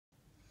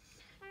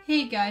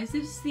Hey guys,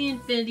 this is the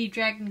Infinity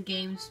Dragon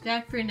Games,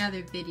 back for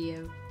another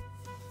video.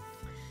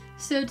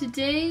 So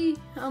today,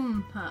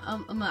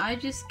 I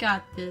just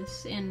got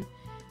this, and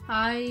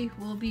I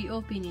will be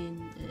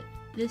opening it.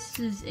 This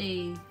is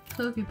a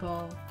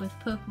Pokeball with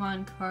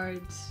Pokemon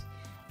cards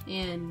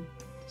and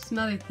some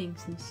other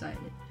things inside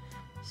it.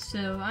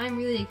 So I'm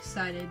really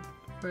excited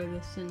for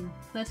this, and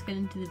let's get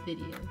into the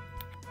video.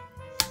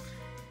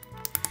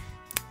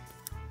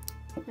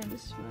 And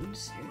this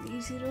one's really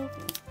easy to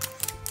open.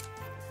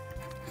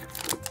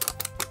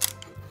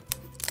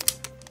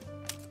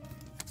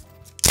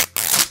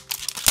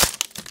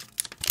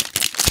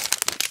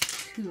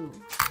 Cool.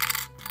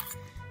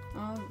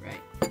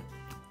 Alright.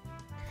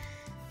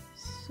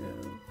 So.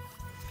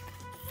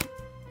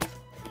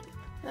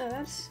 Oh,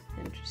 that's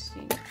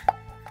interesting. Oh,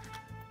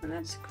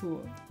 that's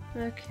cool.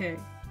 Okay.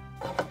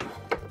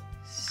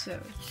 So.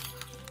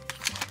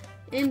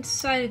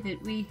 Inside of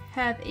it, we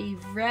have a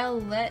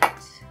Rowlet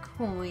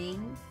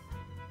coin.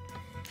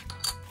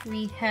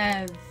 We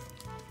have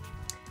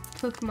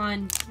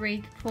Pokemon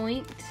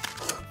Breakpoint,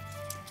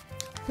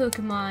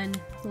 Pokemon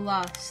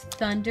Lost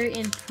Thunder,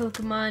 and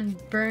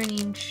Pokemon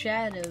Burning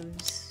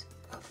Shadows.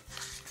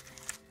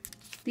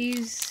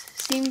 These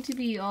seem to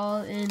be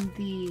all in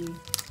the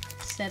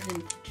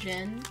 7th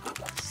gen,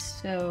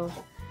 so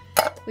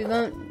we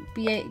won't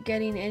be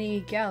getting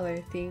any Galar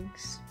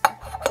things,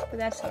 but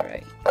that's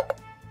alright.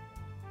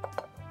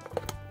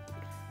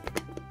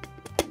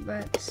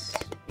 Let's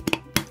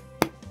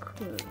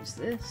close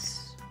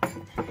this. You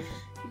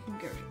can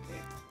go right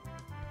there.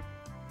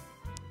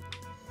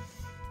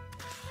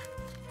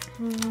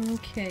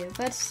 Okay,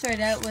 let's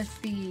start out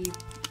with the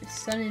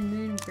Sun and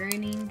Moon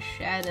Burning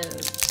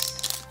Shadows.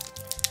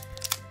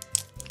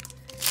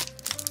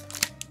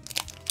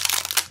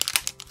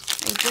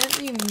 I don't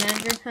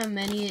remember how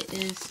many it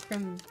is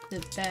from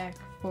the back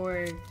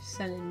for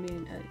Sun and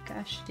Moon. Oh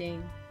gosh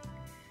dang.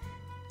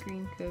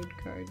 Green code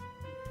card.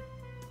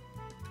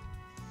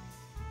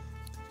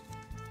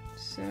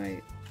 So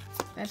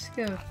let's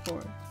go with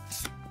 4.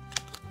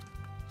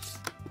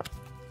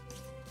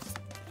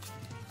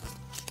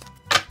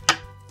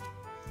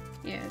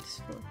 Yeah,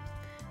 it's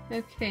 4.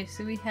 Okay,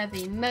 so we have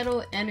a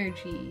Metal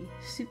Energy,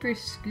 Super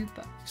Scoop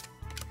Up,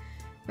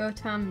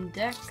 Rotom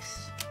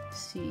Dex,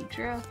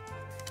 Seadra,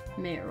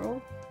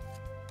 Meryl,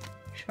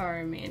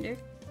 Charmander,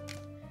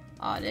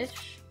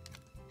 Oddish,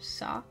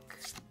 Sock,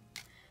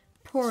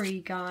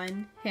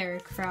 Porygon,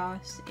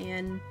 Heracross,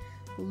 and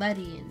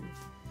Ledian.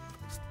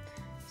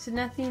 So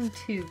nothing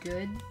too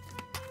good.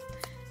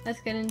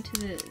 Let's get into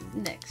the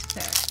next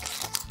pack.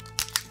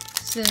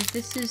 So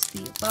this is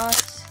the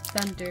Lost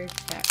Thunder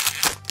pack.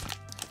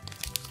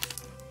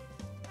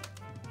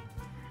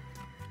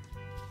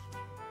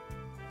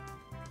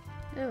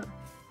 Oh.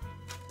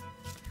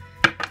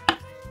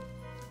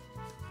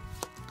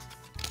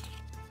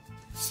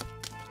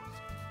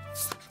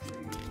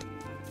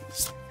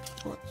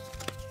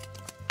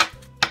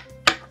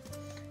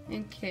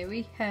 Okay,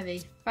 we have a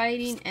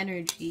Fighting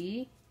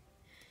Energy,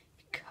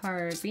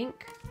 Carbink,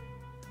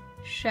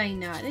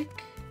 Shinotic,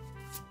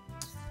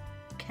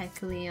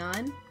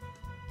 Kecleon,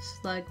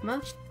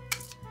 Slugma,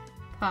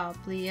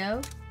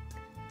 Poplio,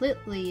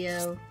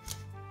 Litleo,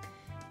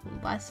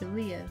 lots of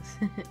Leos,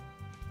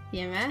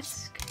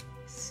 Yamask,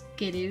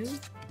 Skidoo,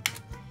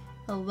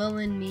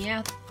 Alolan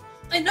Meowth,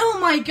 and oh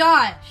my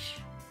gosh!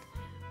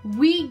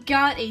 We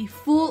got a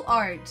full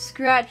art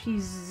Scratchy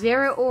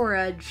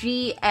Zeraora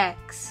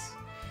GX.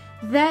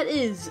 That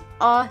is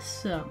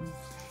awesome.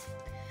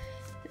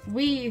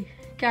 We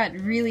got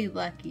really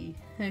lucky.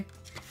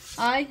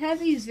 I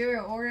have a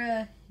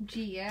Zeraora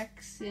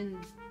GX in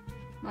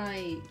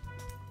my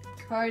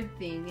card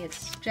thing.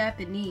 It's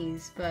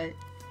Japanese, but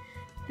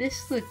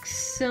this looks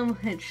so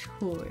much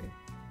cooler.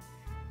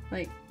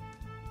 Like,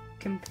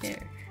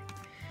 compare.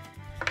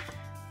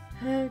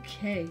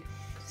 Okay,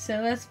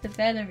 so let's put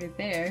that over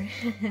there.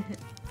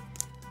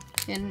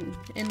 And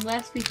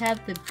unless we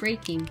have the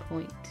breaking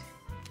point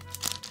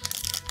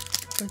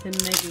for the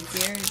Mega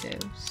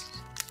Gyarados.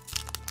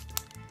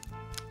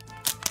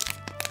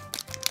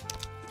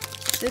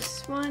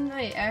 This one,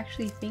 I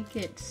actually think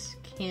it's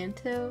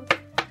Kanto,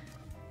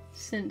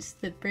 since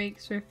the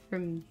breaks were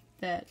from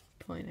that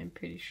point, I'm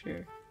pretty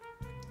sure.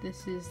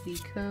 This is the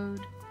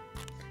code.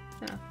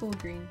 Full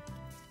green.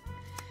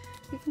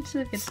 We can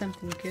still get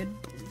something good.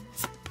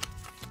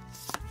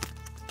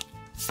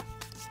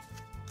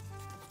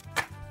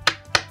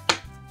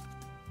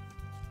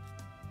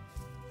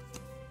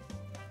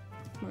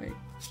 Wait.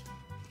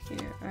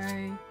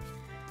 Here,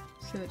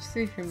 so it's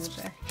 3 from the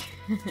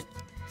back.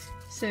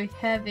 So we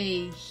have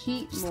a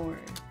Heatmore,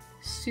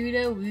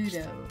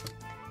 Sudowoodo,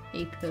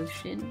 a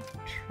Potion,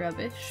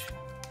 Trubbish,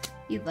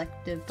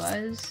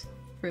 Electabuzz,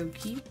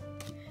 Froakie,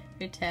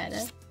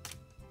 Rattata,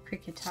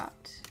 Kricketot,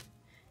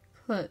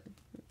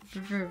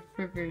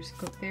 Reverse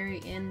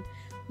Clefairy, and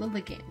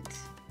Lilligant.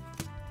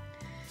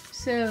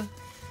 So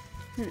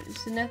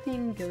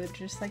nothing good,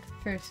 just like the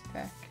first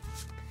pack.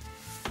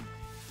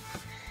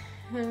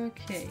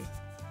 Okay,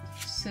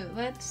 so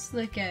let's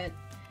look at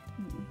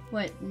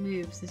what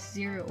moves this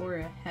Zero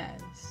Aura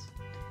has.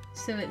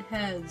 So it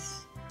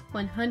has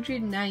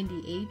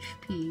 190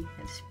 HP,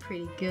 that's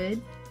pretty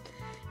good.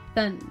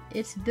 Then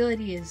its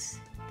ability is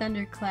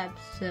Thunderclap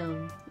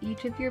Zone.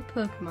 Each of your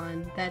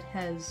Pokemon that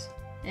has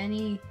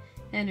any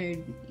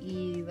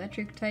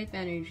electric type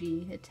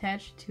energy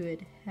attached to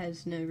it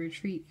has no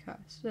retreat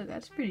cost. So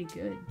that's pretty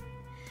good.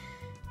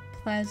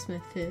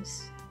 Plasma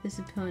Fist. This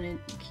opponent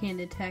can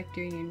attack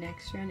during your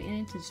next round,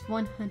 and it is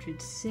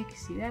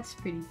 160. That's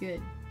pretty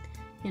good.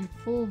 In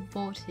Full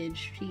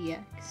Voltage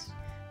GX.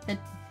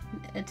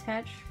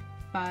 Attach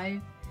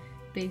 5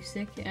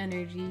 basic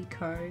energy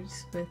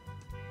cards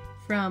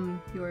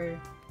from your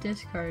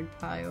discard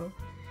pile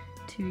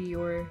to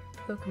your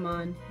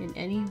Pokemon in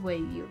any way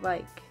you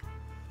like.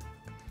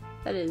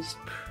 That is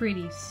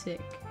pretty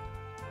sick.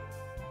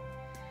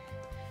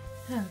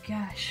 Oh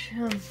gosh.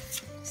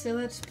 So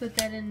let's put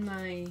that in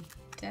my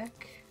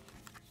deck.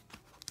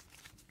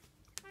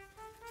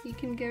 You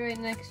can go right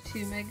next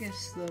to Mega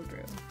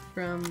Slowbro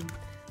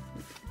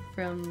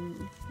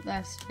from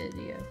last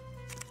video.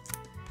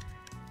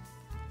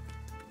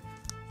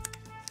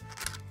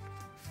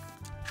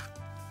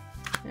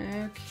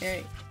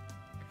 Okay.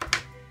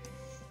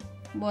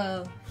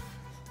 Well,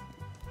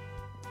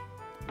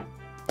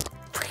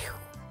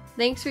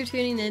 thanks for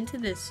tuning into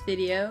this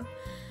video.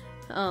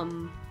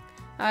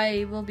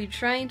 I will be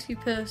trying to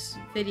post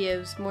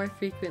videos more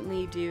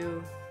frequently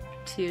due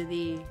to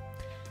the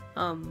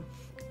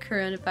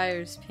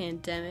coronavirus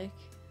pandemic.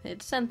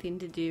 It's something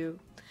to do.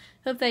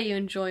 Hope that you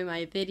enjoy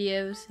my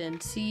videos,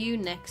 and see you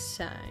next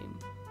time.